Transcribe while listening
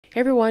Hey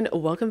everyone,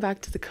 welcome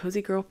back to the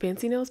Cozy Girl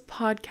Fancy Nails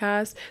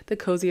podcast, the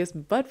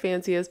coziest but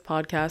fanciest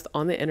podcast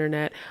on the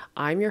internet.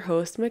 I'm your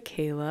host,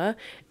 Michaela,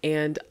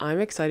 and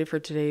I'm excited for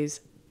today's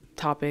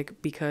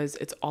topic because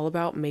it's all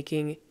about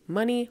making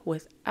money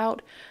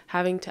without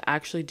having to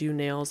actually do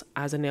nails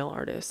as a nail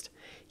artist.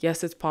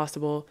 Yes, it's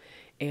possible,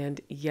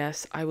 and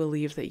yes, I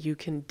believe that you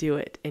can do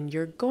it, and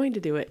you're going to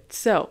do it.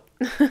 So,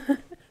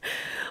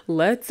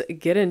 let's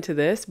get into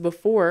this.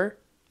 Before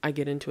I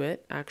get into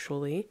it,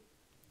 actually,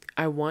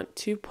 I want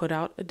to put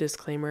out a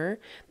disclaimer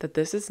that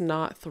this is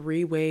not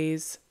 3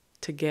 ways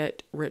to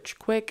get rich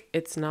quick.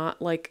 It's not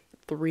like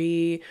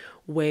 3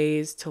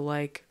 ways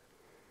to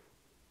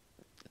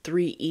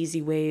 3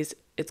 easy ways.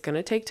 It's going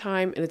to take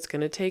time and it's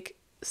going to take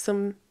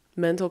some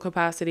mental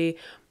capacity,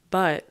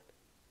 but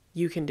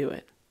you can do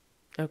it.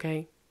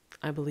 Okay?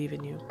 I believe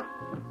in you.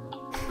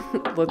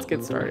 Let's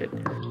get started.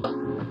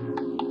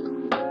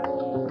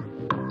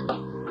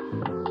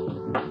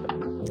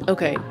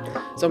 Okay,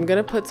 so I'm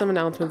going to put some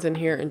announcements in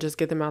here and just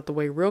get them out the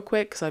way real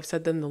quick because I've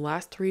said them the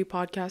last 3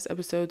 podcast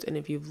episodes. And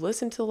if you've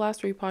listened to the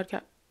last 2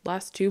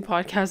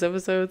 podcast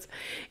episodes,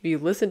 if you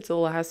listened to the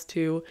last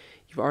 2,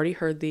 you've already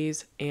heard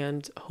these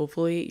and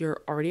hopefully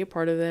you're already a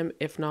part of them.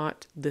 If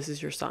not, this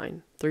is your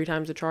sign. 3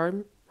 times the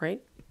charm,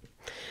 right?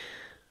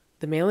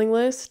 The mailing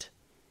list,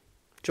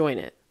 join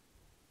it.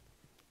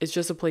 It's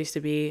just a place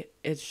to be.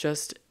 It's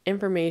just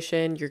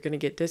information. You're going to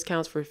get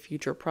discounts for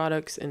future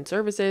products and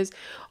services,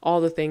 all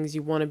the things.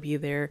 You want to be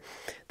there.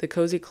 The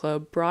Cozy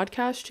Club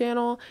broadcast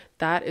channel,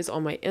 that is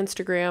on my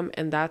Instagram,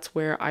 and that's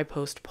where I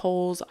post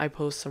polls. I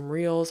post some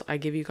reels. I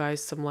give you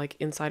guys some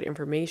inside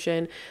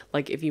information.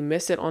 If you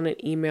miss it on an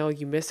email,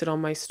 you miss it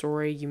on my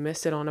story, you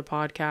miss it on a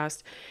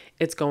podcast,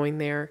 it's going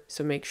there.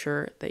 So make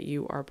sure that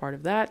you are a part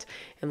of that.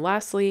 And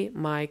lastly,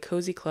 my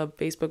Cozy Club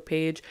Facebook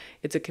page.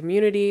 It's a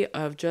community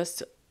of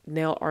just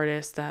nail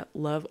artists that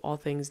love all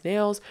things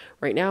nails.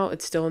 Right now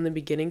it's still in the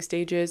beginning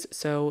stages,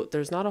 so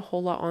there's not a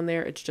whole lot on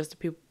there. It's just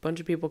a bunch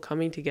of people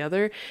coming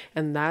together,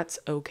 and that's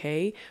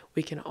okay.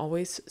 We can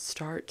always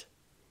start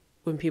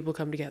when people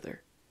come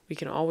together. We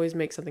can always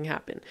make something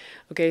happen.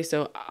 Okay,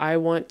 so I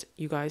want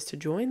you guys to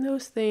join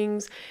those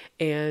things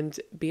and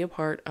be a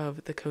part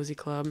of the Cozy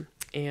Club,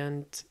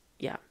 and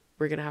yeah,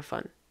 we're gonna have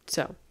fun.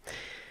 So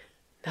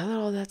now that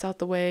all that's out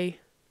the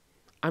way,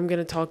 I'm going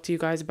to talk to you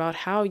guys about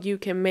how you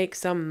can make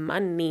some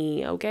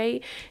money,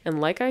 okay?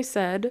 And like I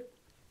said,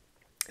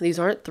 these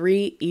aren't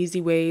 3 easy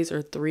ways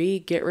or 3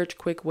 get rich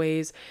quick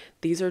ways.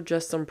 These are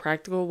just some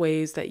practical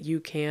ways that you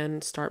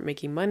can start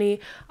making money.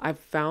 I've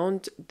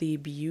found the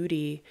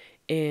beauty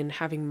in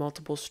having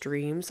multiple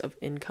streams of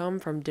income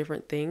from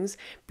different things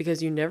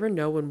because you never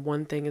know when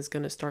one thing is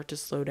going to start to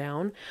slow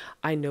down.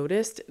 I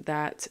noticed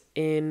that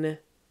in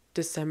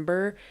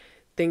December,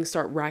 things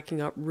start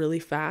racking up really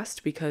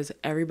fast because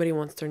everybody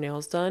wants their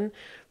nails done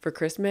for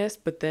Christmas.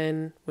 But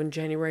then when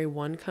January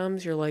 1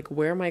 comes, you're like,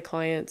 where are my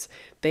clients?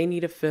 They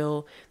need a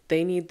fill.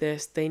 They need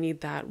this. They need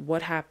that.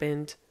 What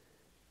happened?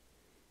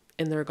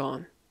 And they're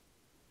gone.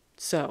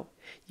 So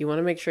you want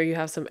to make sure you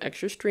have some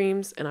extra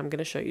streams, and I'm going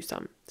to show you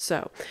some.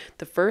 So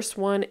the first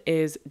one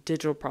is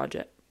digital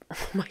project.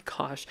 Oh my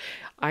gosh,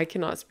 I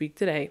cannot speak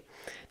today.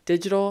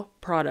 Digital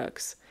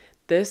products.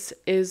 This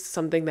is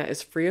something that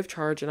is free of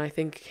charge and I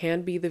think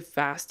can be the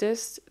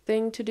fastest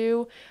thing to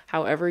do.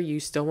 However,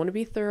 you still want to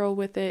be thorough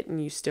with it and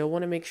you still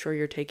want to make sure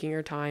you're taking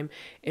your time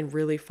and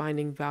really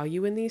finding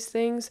value in these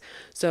things.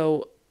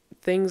 So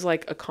things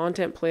like a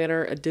content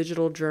planner, a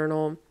digital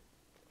journal,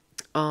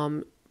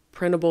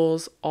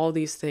 printables, all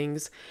these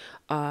things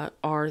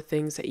are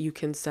things that you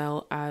can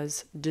sell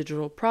as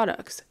digital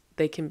products.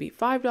 They can be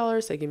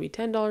 $5, they can be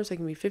 $10, they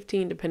can be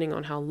 $15, depending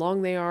on how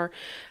long they are,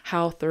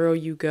 how thorough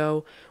you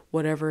go,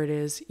 whatever it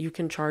is. You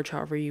can charge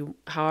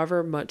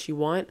however much you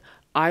want.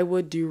 I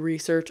would do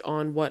research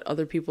on what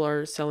other people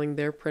are selling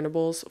their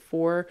printables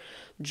for,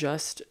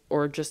 just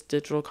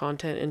digital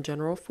content in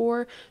general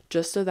for,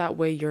 just so that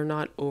way you're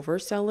not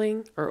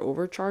overselling or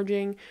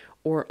overcharging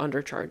or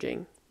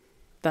undercharging.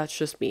 That's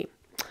just me.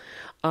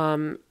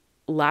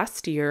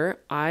 Last year,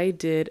 I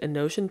did a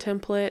Notion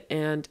template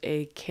and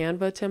a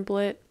Canva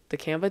template. The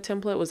Canva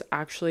template was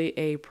actually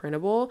a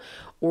printable,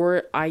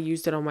 or I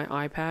used it on my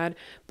iPad,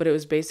 but it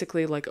was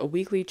basically like a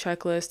weekly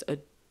checklist,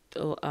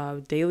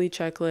 a daily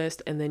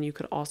checklist, and then you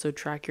could also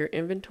track your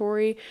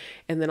inventory.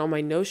 And then on my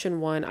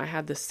Notion one, I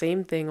had the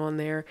same thing on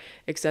there,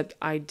 except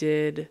I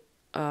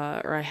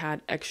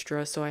had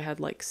extra. So I had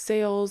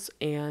sales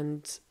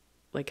and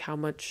how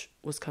much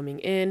was coming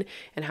in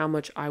and how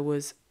much I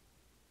was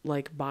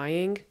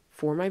buying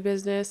for my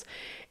business.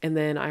 And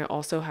then I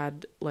also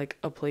had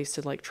a place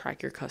to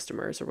track your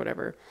customers or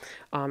whatever.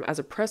 As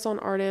a press-on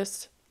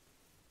artist,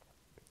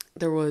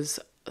 there was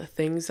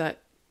things that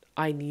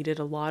I needed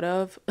a lot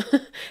of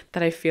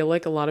that I feel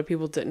like a lot of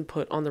people didn't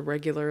put on the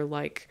regular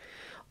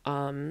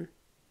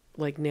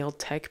nail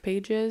tech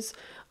pages.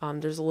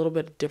 There's a little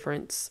bit of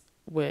difference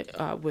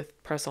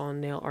with press-on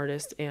nail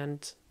artists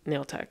and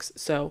nail techs.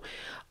 So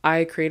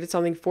I created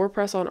something for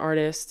press-on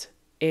artists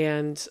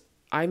and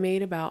I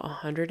made about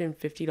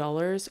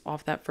 $150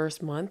 off that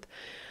first month.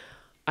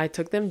 I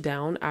took them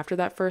down after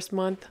that first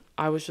month.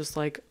 I was just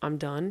like, I'm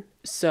done.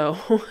 So,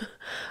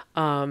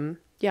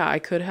 yeah, I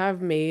could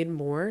have made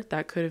more.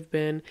 That could have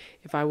been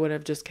if I would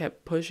have just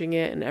kept pushing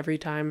it. And every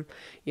time,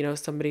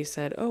 somebody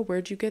said, oh,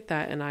 where'd you get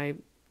that? And I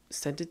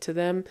sent it to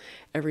them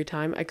every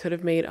time, I could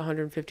have made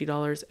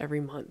 $150 every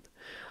month,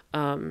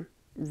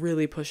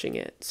 really pushing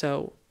it.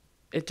 So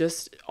it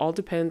just all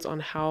depends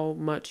on how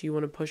much you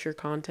want to push your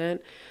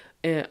content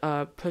and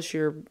push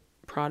your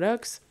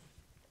products.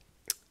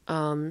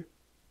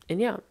 And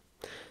yeah,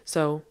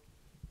 so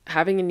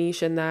having a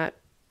niche in that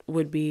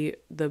would be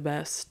the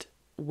best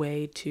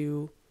way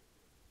to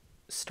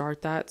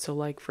start that. So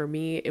like for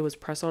me, it was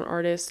press on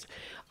artist.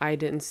 I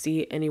didn't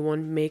see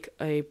anyone make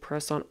a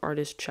press on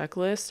artist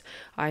checklist.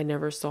 I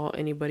never saw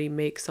anybody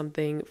make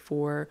something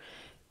for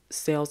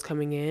sales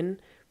coming in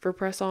for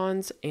press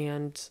ons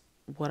and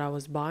what I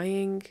was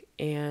buying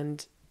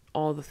and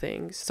all the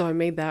things. So I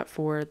made that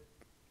for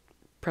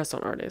press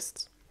on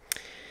artists.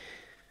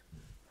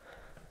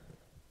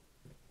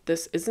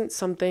 This isn't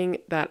something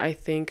that I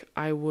think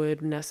I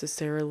would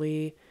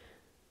necessarily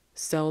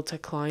sell to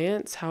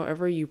clients.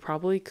 However, you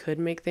probably could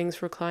make things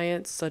for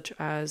clients, such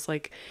as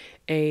like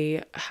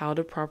a how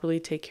to properly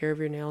take care of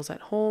your nails at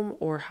home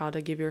or how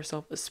to give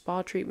yourself a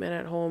spa treatment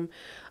at home.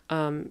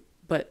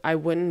 But I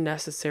wouldn't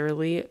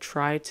necessarily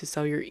try to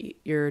sell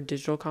your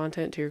digital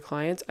content to your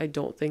clients. I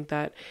don't think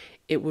that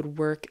it would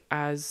work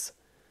as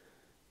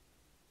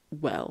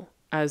well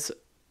as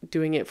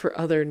doing it for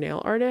other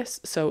nail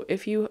artists. So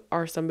if you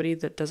are somebody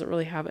that doesn't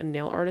really have a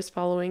nail artist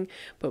following,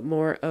 but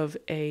more of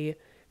a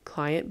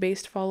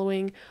client-based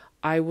following,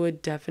 I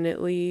would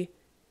definitely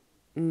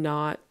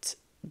not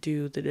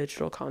do the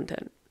digital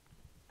content.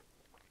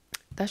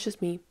 That's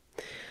just me.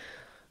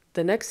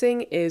 The next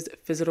thing is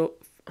physical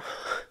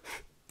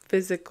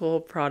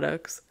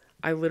products.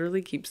 I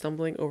literally keep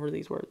stumbling over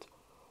these words.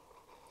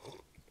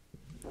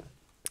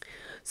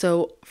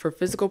 So for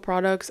physical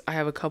products, I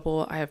have a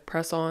couple. I have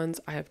press-ons,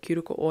 I have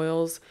cuticle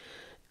oils,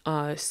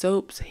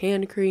 soaps,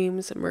 hand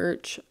creams,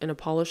 merch, and a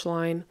polish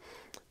line.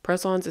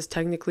 Press-ons is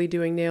technically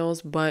doing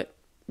nails, but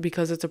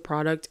because it's a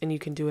product and you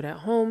can do it at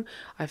home,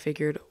 I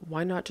figured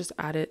why not just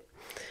add it.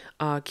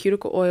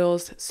 Cuticle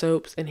oils,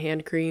 soaps, and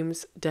hand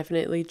creams.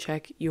 Definitely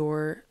check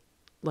your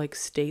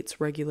state's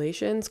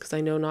regulations, because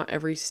I know not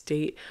every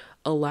state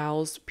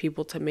allows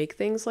people to make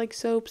things like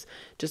soaps,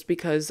 just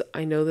because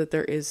I know that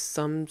there is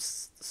some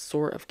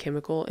sort of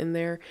chemical in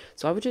there.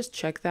 So I would just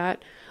check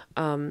that.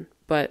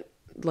 But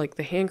like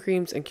the hand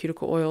creams and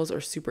cuticle oils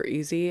are super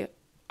easy.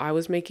 I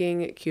was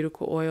making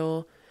cuticle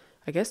oil,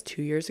 I guess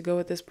 2 years ago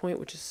at this point,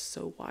 which is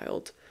so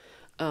wild.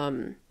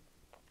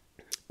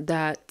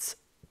 That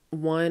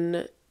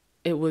one,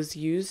 it was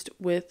used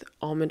with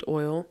almond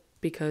oil,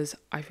 because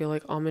I feel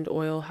like almond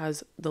oil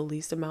has the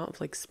least amount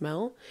of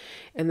smell.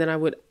 And then I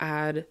would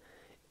add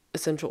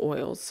essential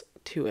oils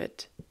to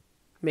it.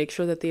 Make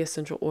sure that the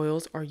essential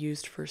oils are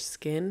used for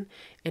skin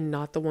and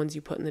not the ones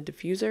you put in the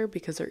diffuser,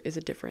 because there is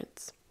a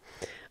difference.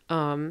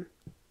 So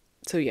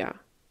yeah,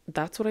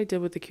 that's what I did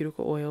with the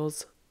cuticle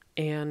oils.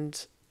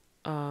 And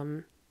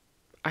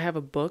I have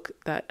a book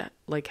that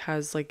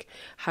has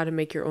how to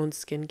make your own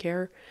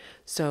skincare,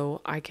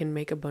 so I can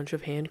make a bunch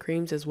of hand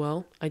creams as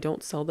well. I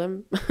don't sell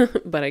them,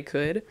 but I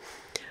could.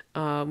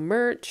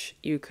 Merch,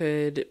 you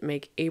could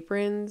make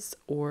aprons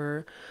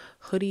or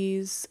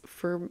hoodies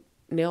for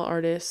nail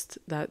artists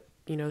that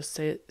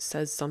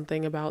says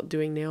something about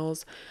doing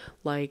nails.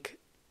 I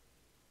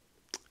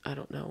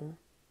don't know,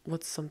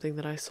 what's something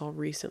that I saw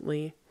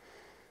recently?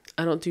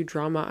 I don't do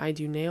drama, I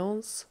do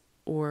nails,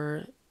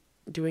 or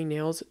doing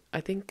nails. I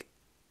think,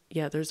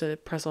 yeah, there's a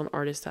press on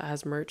artist that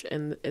has merch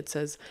and it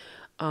says,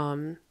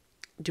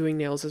 doing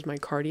nails is my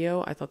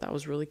cardio. I thought that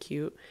was really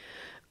cute.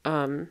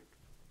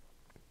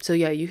 So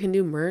yeah, you can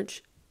do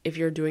merch if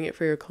you're doing it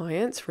for your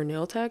clients, for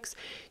nail techs.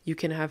 You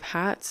can have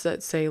hats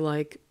that say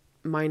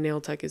my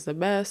nail tech is the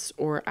best,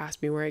 or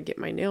ask me where I get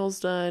my nails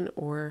done,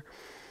 or,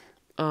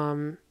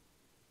 you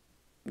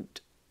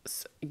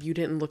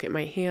didn't look at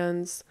my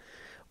hands,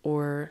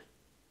 or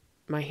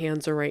my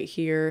hands are right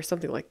here,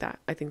 something like that.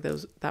 I think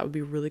that would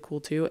be really cool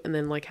too. And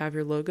then have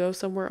your logo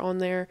somewhere on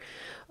there.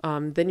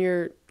 Then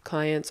your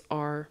clients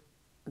are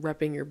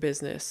repping your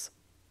business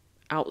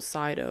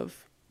outside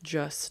of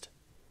just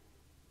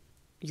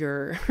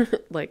your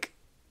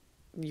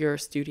your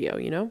studio,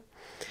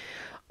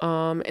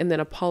 and then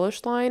a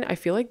polish line. I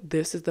feel like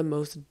this is the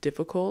most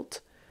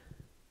difficult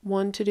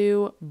one to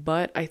do,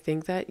 but I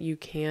think that you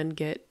can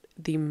get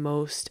the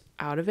most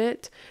out of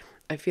it.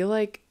 I feel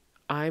like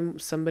I'm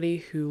somebody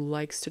who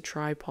likes to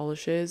try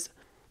polishes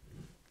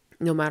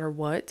no matter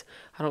what.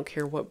 I don't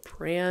care what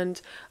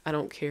brand. I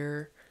don't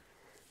care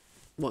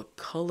what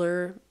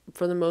color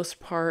for the most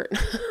part.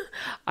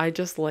 I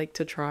just like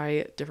to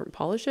try different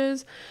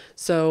polishes.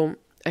 So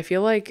I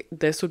feel like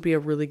this would be a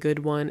really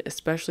good one,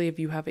 especially if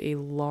you have a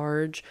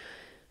large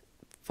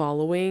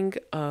following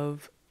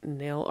of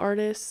nail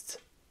artists.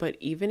 But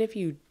even if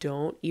you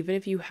don't, even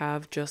if you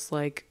have just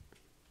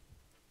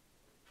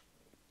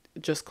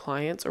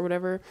clients or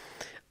whatever,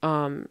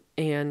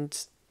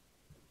 and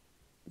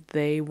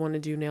they want to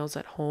do nails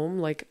at home,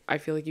 like I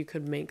feel like you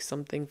could make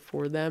something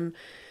for them.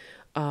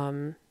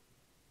 I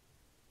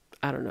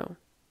don't know.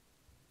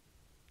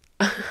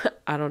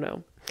 I don't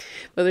know.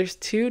 But there's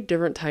two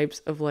different types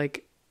of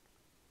like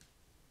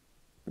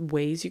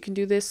ways you can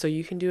do this. So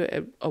you can do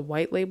it a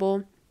white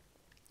label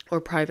or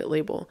private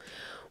label.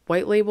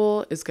 White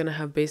label is going to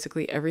have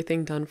basically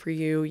everything done for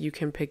you. You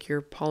can pick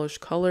your polished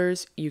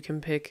colors, you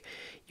can pick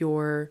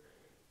your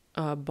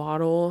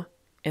bottle,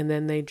 and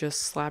then they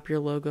just slap your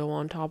logo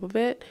on top of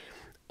it.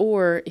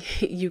 Or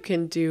you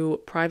can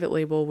do private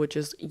label, which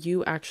is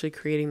you actually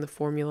creating the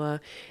formula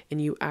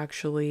and you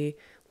actually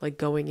like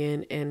going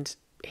in and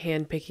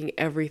hand picking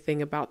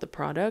everything about the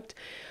product.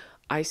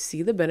 I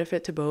see the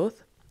benefit to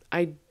both.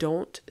 I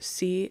don't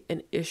see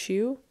an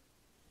issue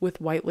with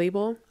white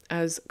label,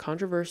 as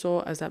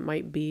controversial as that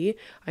might be.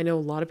 I know a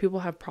lot of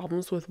people have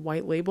problems with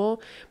white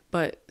label,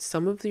 but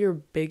some of your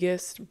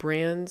biggest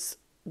brands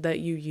that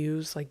you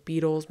use, like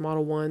Beetles,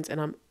 Model 1s,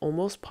 and I'm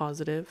almost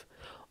positive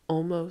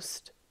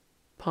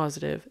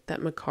that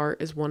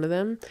Macart is one of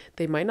them.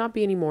 They might not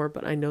be anymore,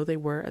 but I know they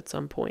were at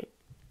some point.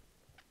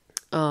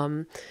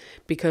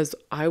 Because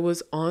I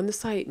was on the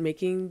site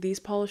making these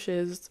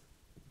polishes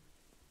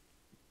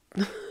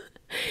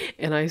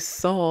and I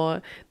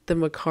saw the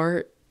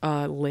Macart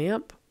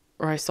lamp,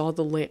 or I saw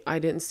the lamp. I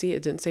didn't see it.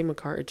 It didn't say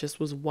Macart. It just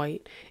was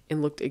white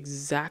and looked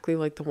exactly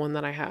like the one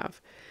that I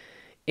have.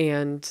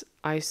 And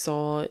I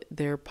saw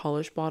their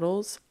polish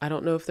bottles. I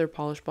don't know if their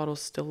polish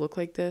bottles still look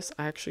like this.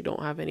 I actually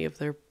don't have any of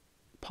their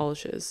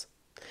polishes,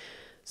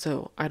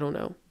 so I don't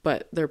know.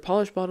 But their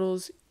polish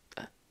bottles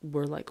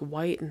were like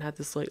white and had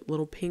this like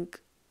little pink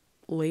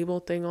label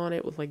thing on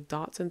it with like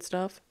dots and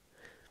stuff.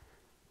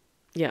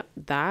 Yeah,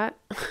 that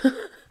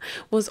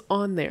was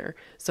on there.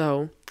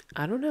 So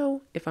I don't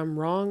know if I'm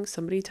wrong.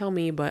 Somebody tell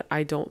me, but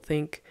I don't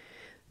think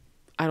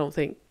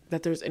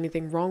that there's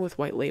anything wrong with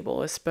white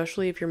label,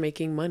 especially if you're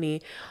making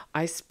money.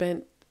 I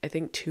spent, I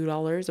think,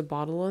 $2 a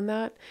bottle on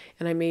that,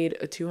 and I made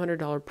a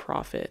 $200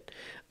 profit.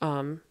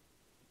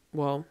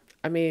 Well,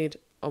 I made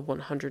a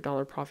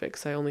 $100 profit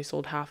because I only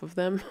sold half of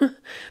them.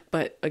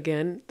 But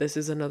again, this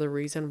is another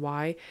reason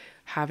why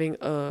having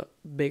a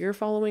bigger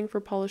following for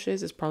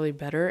polishes is probably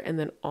better. And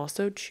then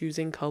also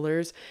choosing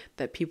colors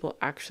that people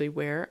actually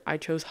wear. I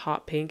chose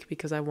hot pink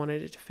because I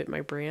wanted it to fit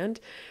my brand,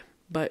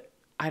 but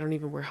I don't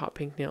even wear hot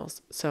pink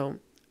nails. So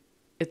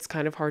it's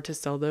kind of hard to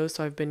sell those.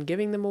 So I've been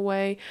giving them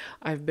away.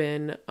 I've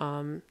been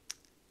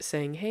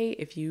saying, hey,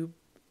 if you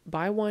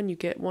buy one, you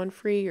get one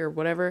free or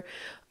whatever.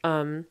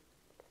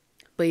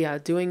 But yeah,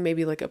 doing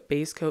maybe like a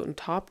base coat and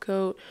top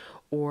coat,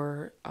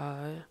 or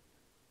I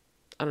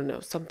don't know,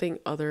 something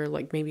other,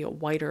 like maybe a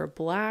white or a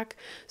black,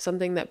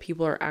 something that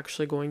people are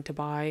actually going to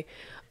buy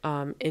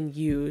and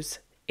use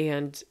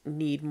and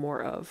need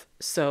more of.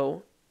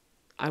 So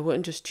I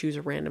wouldn't just choose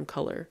a random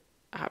color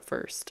at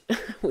first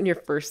when you're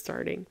first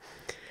starting.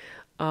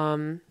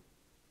 Yeah,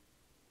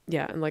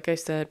 and like I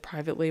said,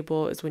 private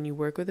label is when you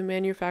work with a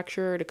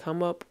manufacturer to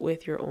come up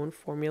with your own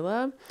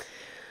formula.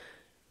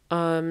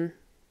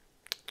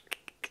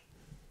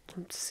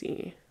 Let's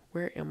see,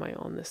 where am I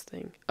on this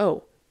thing?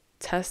 Oh,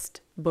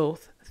 test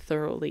both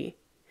thoroughly.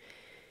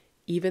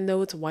 Even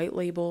though it's white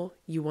label,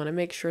 you want to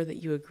make sure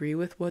that you agree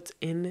with what's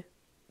in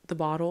the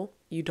bottle.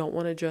 You don't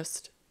want to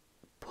just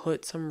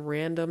put some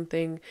random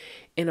thing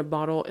in a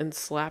bottle and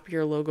slap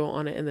your logo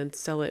on it and then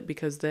sell it,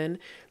 because then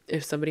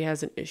if somebody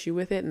has an issue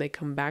with it and they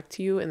come back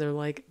to you and they're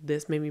like,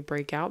 this made me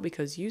break out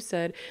because you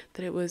said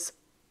that it was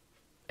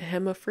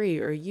HEMA free,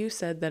 or you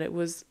said that it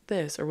was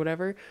this or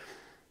whatever,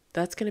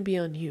 that's going to be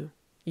on you.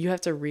 You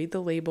have to read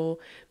the label,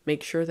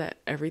 make sure that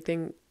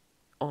everything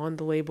on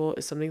the label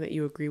is something that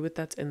you agree with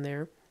that's in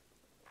there.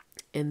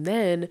 And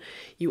then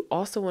you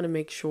also want to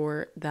make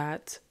sure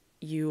that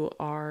you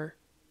are,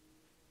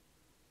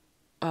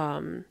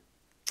 my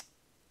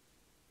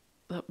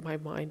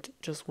mind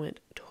just went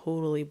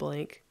totally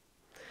blank.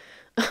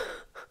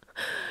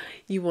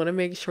 You want to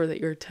make sure that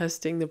you're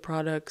testing the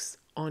products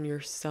on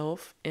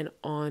yourself and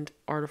on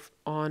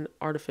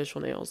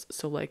artificial nails.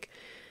 So like,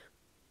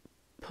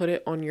 put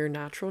it on your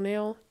natural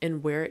nail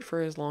and wear it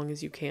for as long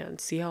as you can.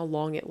 See how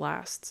long it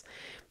lasts.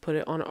 Put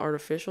it on an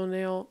artificial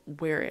nail,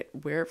 wear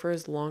it for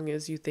as long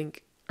as you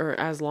think, or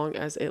as long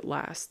as it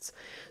lasts.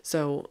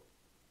 So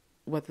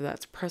whether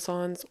that's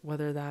press-ons,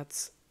 whether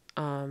that's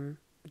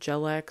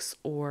Gel-X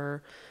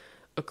or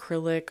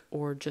acrylic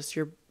or just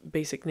your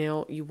basic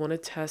nail, you want to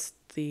test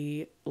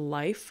the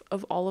life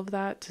of all of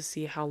that to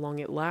see how long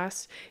it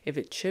lasts. If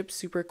it chips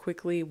super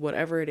quickly,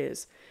 whatever it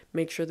is,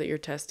 make sure that you're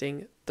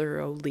testing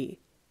thoroughly.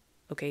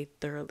 Okay,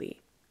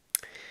 thoroughly.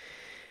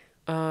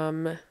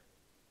 You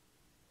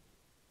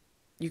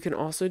can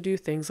also do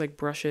things like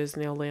brushes,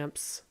 nail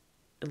lamps,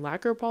 and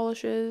lacquer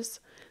polishes.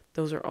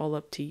 Those are all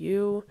up to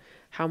you,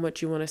 how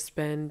much you want to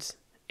spend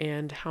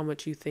and how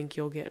much you think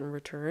you'll get in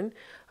return.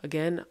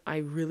 Again, I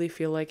really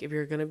feel like if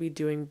you're going to be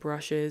doing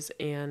brushes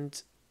and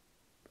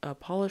a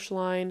polish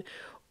line,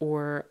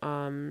 or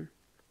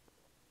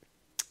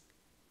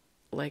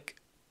like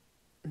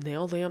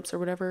nail lamps or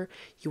whatever,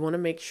 you want to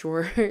make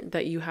sure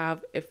that you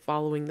have a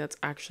following that's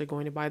actually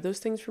going to buy those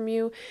things from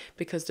you,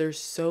 because there's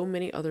so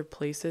many other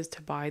places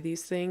to buy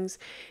these things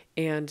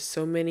and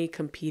so many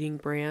competing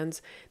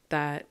brands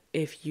that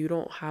if you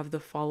don't have the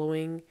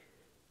following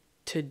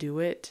to do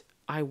it,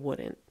 I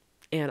wouldn't.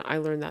 And I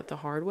learned that the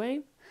hard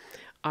way.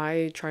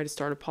 I tried to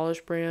start a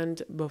polish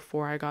brand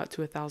before I got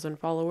to 1,000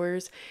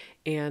 followers,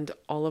 and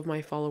all of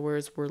my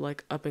followers were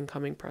like up and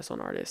coming press-on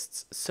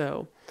artists.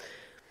 So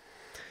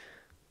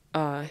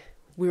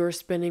we were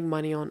spending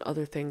money on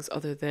other things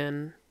other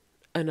than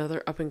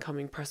another up and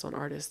coming press-on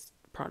artist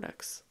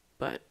products.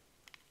 But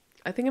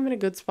I think I'm in a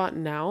good spot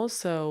now,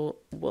 so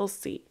we'll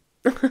see.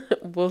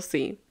 We'll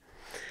see.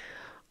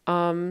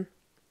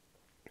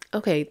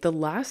 Okay, the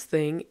last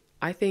thing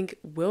I think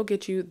will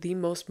get you the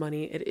most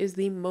money. It is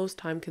the most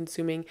time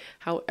consuming.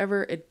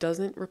 However, it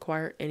doesn't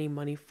require any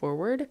money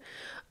forward.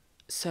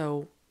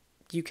 So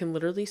you can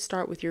literally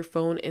start with your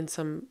phone in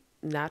some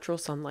natural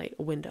sunlight,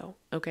 a window.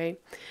 Okay.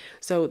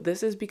 So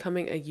this is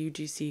becoming a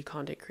UGC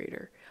content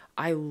creator.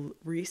 I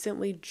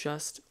recently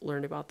just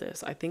learned about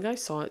this. I think I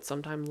saw it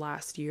sometime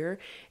last year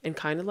and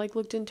kind of like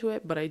looked into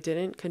it, but I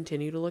didn't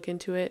continue to look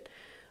into it.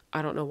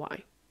 I don't know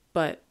why,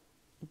 but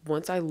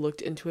once I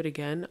looked into it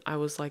again, I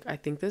was like, I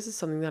think this is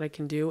something that I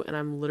can do. And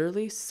I'm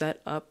literally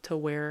set up to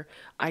where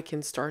I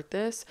can start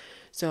this.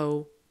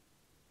 So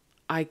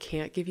I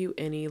can't give you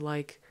any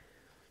like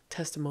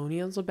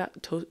testimonials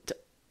about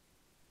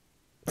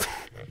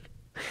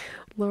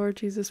Lord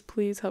Jesus,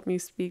 please help me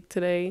speak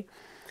today.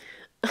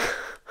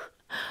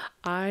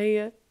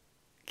 I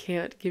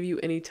can't give you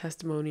any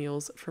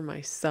testimonials for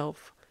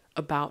myself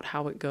about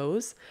how it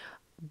goes,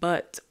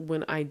 but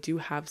when I do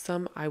have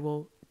some, I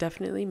will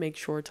definitely make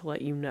sure to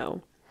let you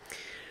know.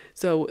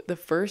 So the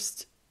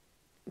first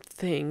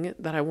thing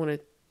that I want to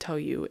tell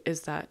you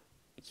is that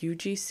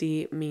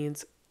UGC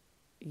means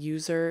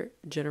user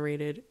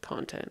generated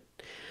content.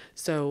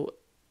 So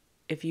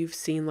if you've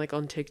seen like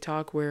on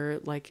TikTok where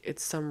like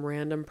it's some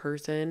random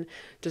person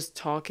just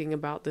talking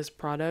about this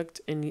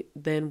product, and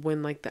then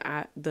when like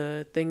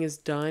the thing is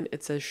done,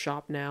 it says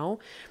shop now,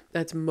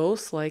 that's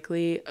most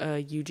likely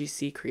a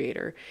UGC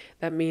creator.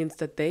 That means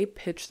that they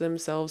pitched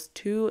themselves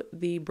to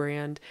the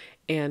brand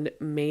and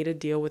made a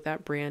deal with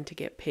that brand to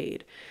get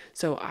paid.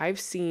 So I've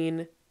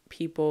seen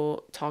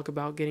people talk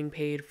about getting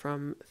paid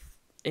from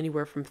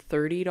anywhere from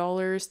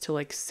 $30 to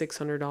like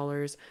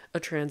 $600 a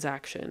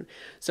transaction.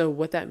 So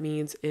what that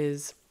means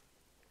is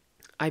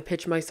I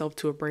pitch myself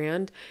to a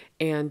brand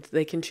and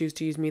they can choose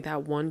to use me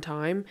that one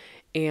time,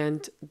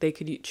 and they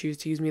could choose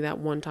to use me that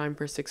one time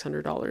for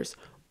 $600.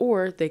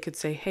 Or they could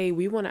say, hey,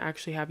 we want to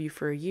actually have you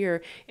for a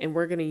year and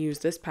we're going to use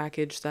this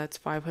package that's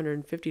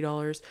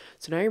 $550.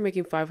 So now you're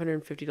making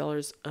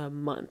 $550 a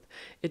month.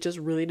 It just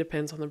really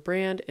depends on the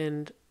brand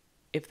and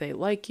if they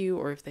like you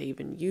or if they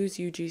even use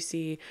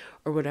UGC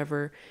or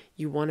whatever.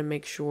 You want to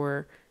make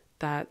sure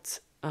that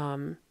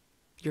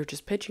you're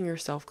just pitching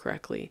yourself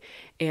correctly.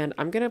 And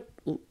I'm going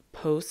to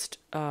post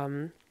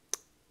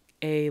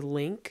a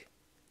link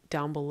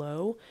down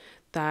below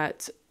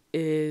that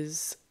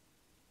is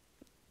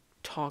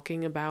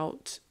talking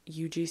about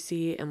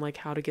UGC and like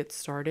how to get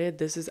started.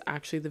 This is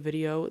actually the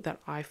video that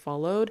I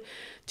followed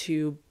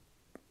to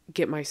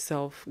get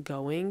myself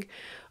going.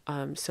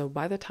 So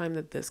by the time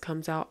that this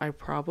comes out, I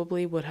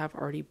probably would have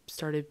already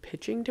started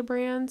pitching to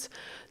brands.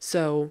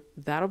 So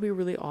that'll be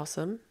really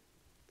awesome.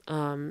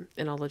 And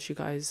I'll let you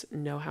guys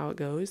know how it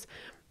goes.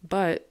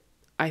 But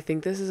I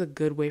think this is a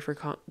good way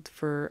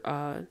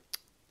for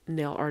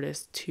nail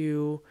artists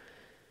to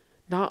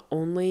not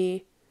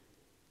only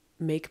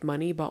make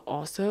money, but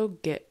also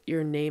get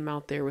your name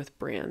out there with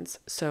brands.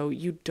 So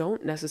you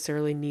don't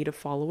necessarily need a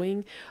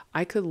following.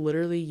 I could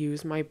literally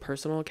use my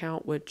personal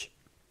account, which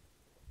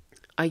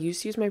I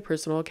used to use my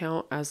personal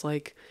account as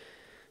like,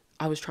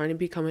 I was trying to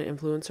become an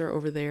influencer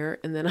over there.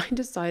 And then I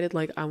decided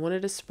like I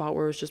wanted a spot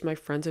where it was just my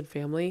friends and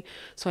family.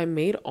 So I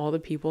made all the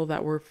people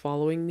that were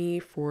following me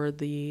for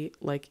the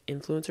like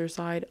influencer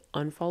side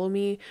unfollow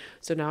me.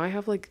 So now I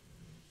have like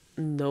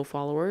no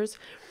followers,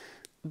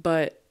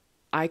 but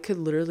I could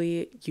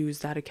literally use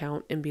that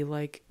account and be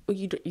like, oh,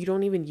 you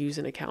don't even use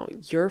an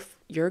account.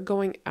 You're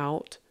going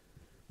out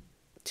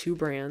to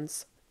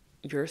brands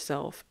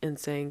yourself and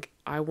saying,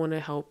 I want to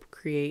help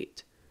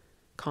create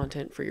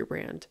content for your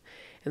brand,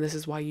 and this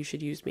is why you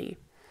should use me.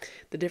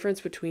 The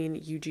difference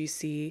between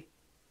UGC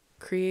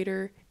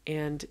creator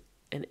and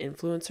an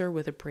influencer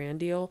with a brand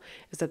deal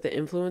is that the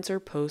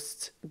influencer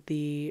posts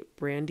the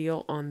brand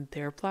deal on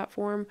their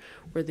platform,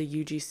 where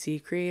the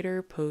UGC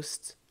creator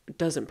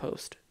doesn't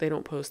post. They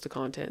don't post the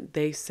content.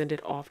 They send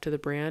it off to the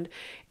brand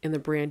and the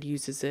brand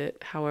uses it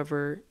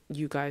however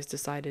you guys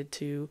decided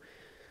to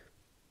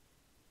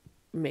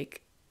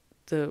make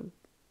the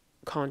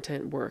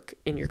content work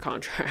in your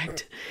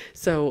contract.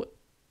 So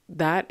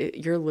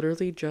you're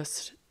literally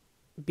just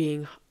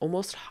being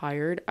almost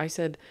hired. I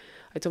told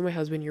my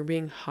husband, you're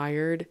being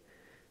hired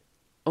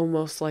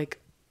almost like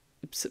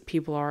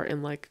people are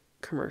in like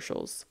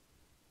commercials.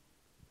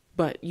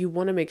 but you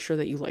want to make sure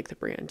that you like the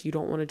brand. You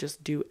don't want to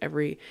just do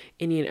any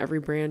and every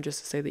brand just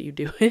to say that you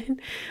do it,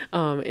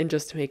 and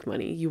just to make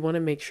money. You want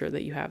to make sure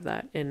that you have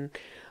that. And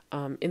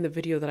in the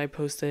video that I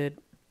posted,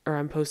 or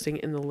I'm posting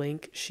in the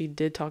link, she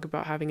did talk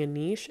about having a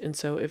niche. And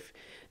so if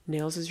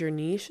nails is your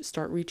niche,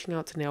 start reaching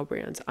out to nail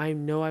brands. I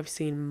know I've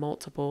seen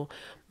multiple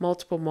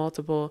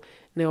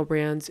nail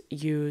brands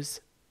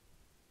use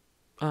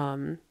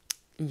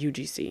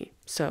UGC.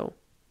 So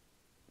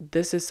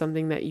this is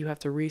something that you have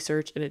to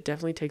research, and it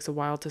definitely takes a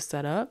while to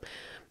set up,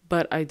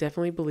 but I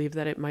definitely believe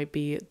that it might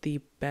be the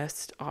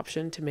best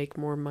option to make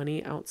more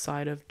money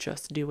outside of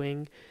just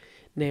doing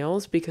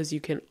nails, because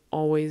you can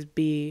always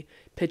be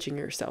pitching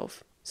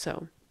yourself.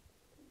 So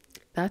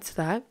that's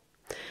that.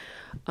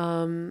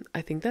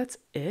 I think that's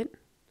it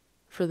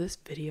for this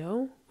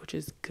video, which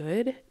is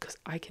good because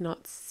I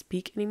cannot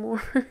speak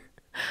anymore.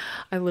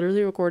 I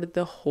literally recorded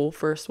the whole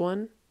first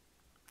one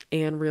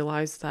and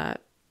realized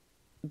that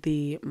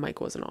the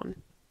mic wasn't on.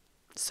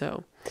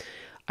 So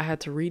I had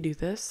to redo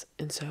this,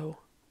 and so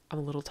I'm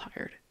a little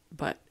tired,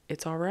 but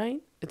it's all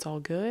right. It's all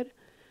good.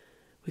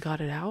 We got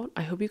it out.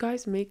 I hope you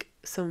guys make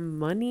some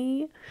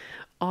money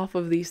off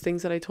of these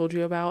things that I told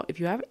you about. If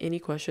you have any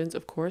questions,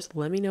 of course,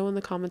 let me know in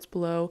the comments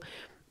below.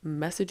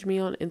 Message me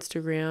on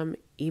Instagram,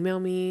 email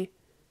me.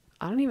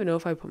 I don't even know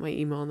if I put my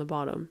email on the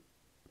bottom,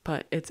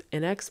 but it's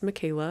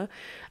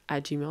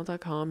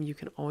nxmichaela@gmail.com. You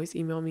can always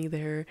email me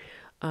there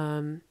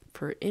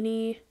for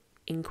any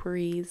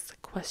inquiries,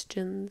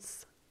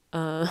 questions.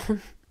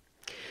 But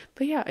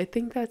yeah, I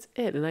think that's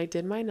it. And I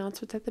did my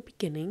announcements at the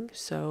beginning.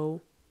 So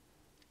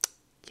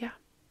yeah,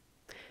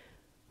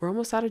 we're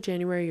almost out of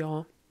January,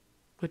 y'all,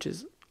 which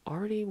is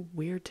already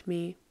weird to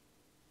me.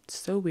 It's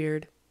so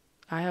weird.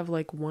 I have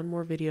like one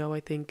more video,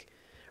 I think,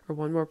 or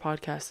one more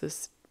podcast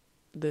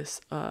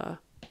this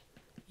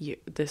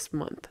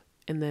month,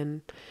 and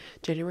then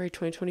January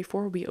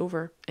 2024 will be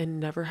over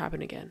and never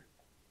happen again.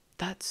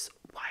 That's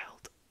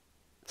wild.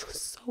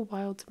 So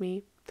wild to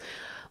me.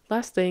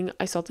 Last thing,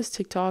 I saw this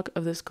TikTok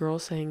of this girl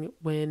saying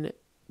when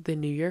the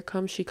new year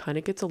comes, she kind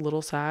of gets a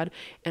little sad,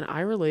 and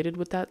I related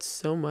with that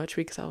so much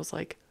because I was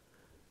like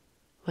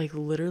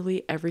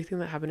literally everything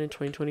that happened in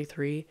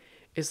 2023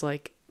 is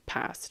like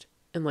past,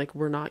 and like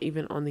we're not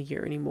even on the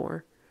year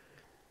anymore.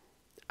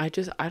 I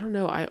don't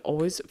know. I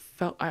always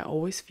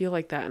feel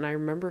like that. And I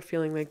remember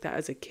feeling like that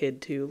as a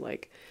kid too.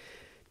 Like,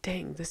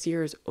 dang, this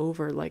year is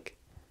over. Like,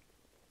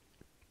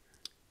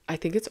 I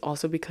think it's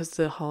also because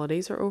the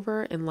holidays are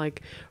over, and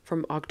like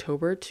from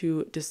October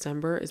to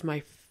December is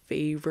my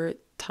favorite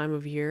time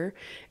of year.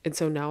 And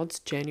so now it's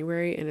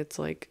January, and it's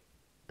like,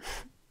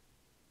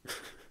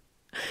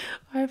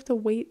 I have to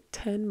wait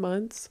 10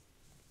 months.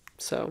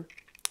 So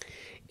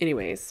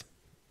anyways,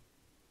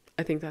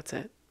 I think that's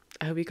it.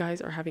 I hope you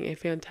guys are having a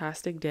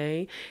fantastic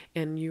day,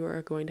 and you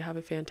are going to have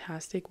a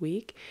fantastic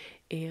week.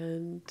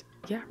 And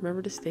yeah,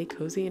 remember to stay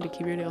cozy and to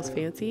keep your nails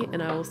fancy,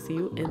 and I will see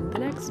you in the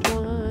next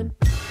one.